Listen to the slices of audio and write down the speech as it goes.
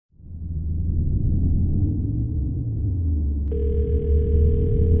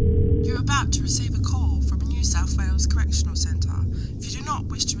about to receive a call from a New South Wales Correctional Centre. If you do not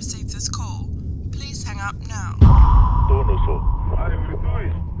wish to receive this call, please hang up now. Doing also? How you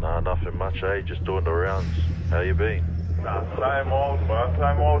doing? Nah, nothing much, eh? Just doing the rounds. How you been? Nah, same old, man.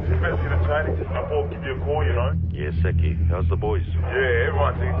 Same old. Just met you in the training. Just I thought I'd give you a call, you know? Yeah, Seki. How's the boys? Yeah,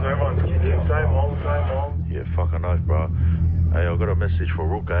 everyone's kicking. Same old. Yeah, fucking oath, bro. Hey, I got a message for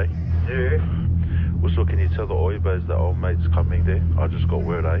Rooc, eh? Yeah. Also, can you tell the Oibas that old mate's coming there? I just got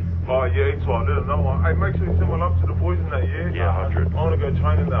word, eh? Oh, yeah, it's all. Let them know. Hey, make sure you send one up to the boys in that, yeah? Yeah, 100. I want to go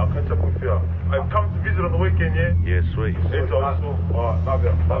training now. I'll catch up with you. Hey, come to visit on the weekend, yeah? Yeah, sweet. It's all. Alright,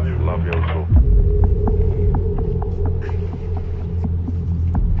 love you. Love you also.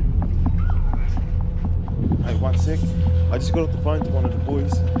 Hey, 1 sec. I just got off the phone to one of the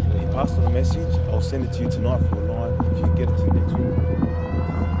boys. He passed on a message. I'll send it to you tonight for a line if you can get it to next week.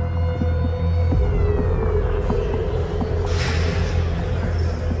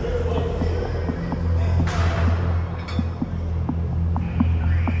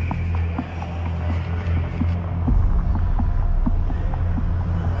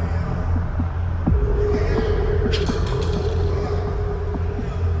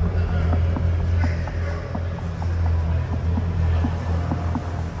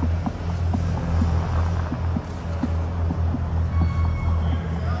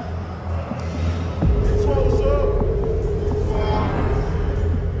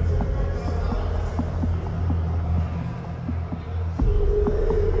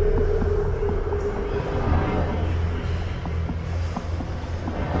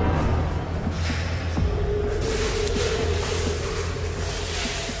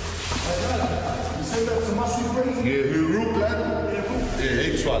 Yeah, Masi Rooc, lad.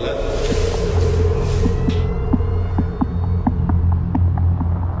 Yeah, extra, lad.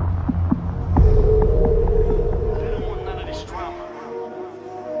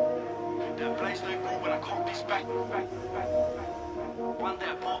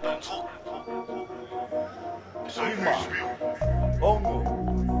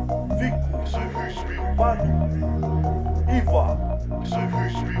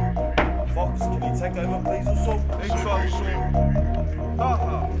 Fox, can you take over please also?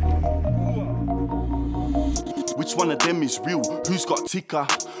 Which one of them is real? Who's got ticker?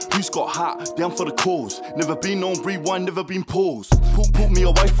 Who's got hat? Down for the cause. Never been on rewind, never been paused. Put me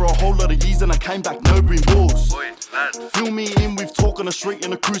away for a whole lot of years and I came back no green balls. Fill me in with talk on the street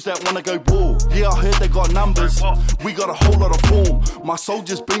and the crews that wanna go ball. Yeah, I heard they got numbers. We got a whole lot of form. My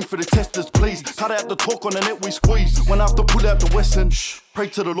soldiers been for the testers, please. Cut out the talk on the net we squeeze. When I have to pull out the Western, shh. Pray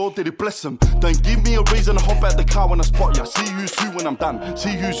to the Lord that He bless them. Don't give me a reason to hop out the car when I spot ya. See who's who when I'm done.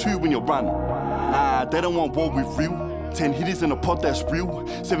 See who's who when you run. Nah, they don't want war with real. 10 hitters in a pod, that's real.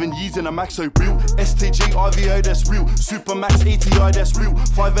 7 years in a max, so real. STG, IVO, that's real. Supermax, ETI, that's real.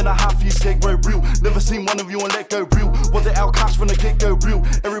 5.5 years Segway, real. Never seen one of you and let go, real. Was it our cash from the get-go, real?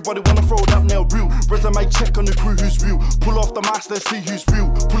 Everybody wanna throw it up now, real. Resume check on the crew, who's real. Pull off the mask, let's see who's real.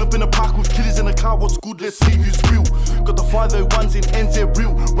 Pull up in the park with kiddies in the car, what's good, let's see who's real. Got the 501s in NZ,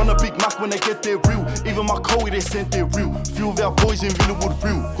 real. Run a big Mac when they get there, real. Even my Coe, they sent there, real. Few of our boys in Villawood,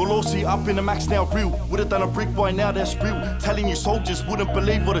 real. Golossi up in the max now, real. Would've done a brick by now, that's real. Telling you soldiers wouldn't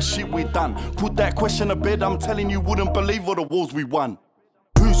believe all the shit we done. Put that question to bed, I'm telling you wouldn't believe all the wars we won.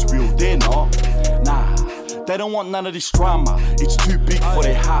 Who's real? They're not. Nah, they don't want none of this drama. It's too big for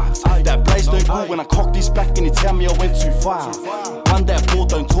their hearts. That blaze don't go when I cock this back and you tell me I went too far. Run that ball,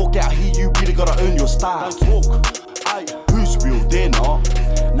 don't talk out here, you really gotta earn your stars. Don't talk. Who's real? They're not.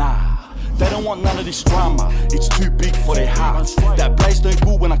 Nah. They don't want none of this drama, it's too big for their hearts. That blaze don't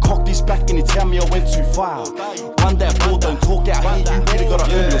go when I cock this back and you tell me I went too far. Run that ball, don't talk out here, you really gotta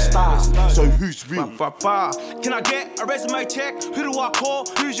earn your stars. So who's real? Can I get a resume check? Who do I call?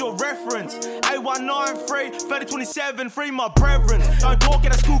 Who's your reference? 8193 3027, free my brethren. Don't talk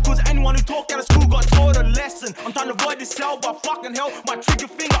out of school, cause anyone who talk out of school got taught a lesson. I'm trying to avoid this cell, but fucking hell, my trigger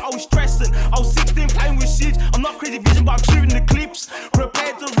finger, I was stressing. I was 16 playing with shit. I'm not Kreezy Visions, but I'm shooting the clips.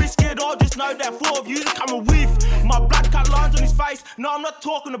 Prepared to risk it all, just know that 4 of you coming with my blood cut lines on his face. No, I'm not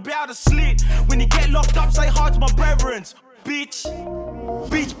talking about a slit. When you get locked up, say hi to my brethren. Bitch.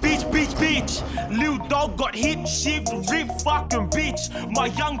 Lil dog got hit, shift, rip, fucking bitch. My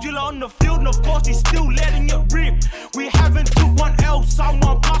young G-Loc on the field, and of course he's still letting it rip. We haven't took one L,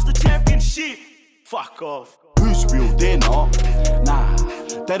 someone passed the championship. Fuck off. Who's real? They're not. Nah,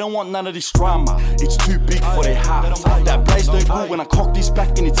 they don't want none of this drama. It's too big for their hearts. That blaze don't go when I cock this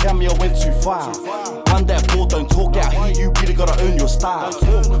back and you tell me I went too far. Run that ball, don't talk out here, you really gotta earn your stars.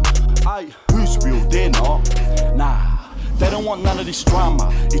 Who's real? They're not. Nah. They don't want none of this drama,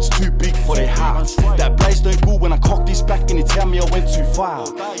 it's too big for their hearts. That blaze don't go when I cock this back and they tell me I went too far.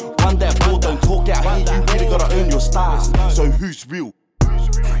 One that ball don't talk out here, you really gotta earn your stars. So who's real?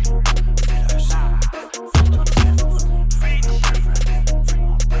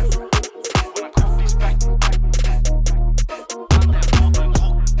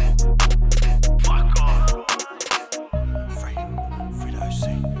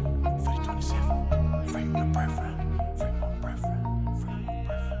 Free,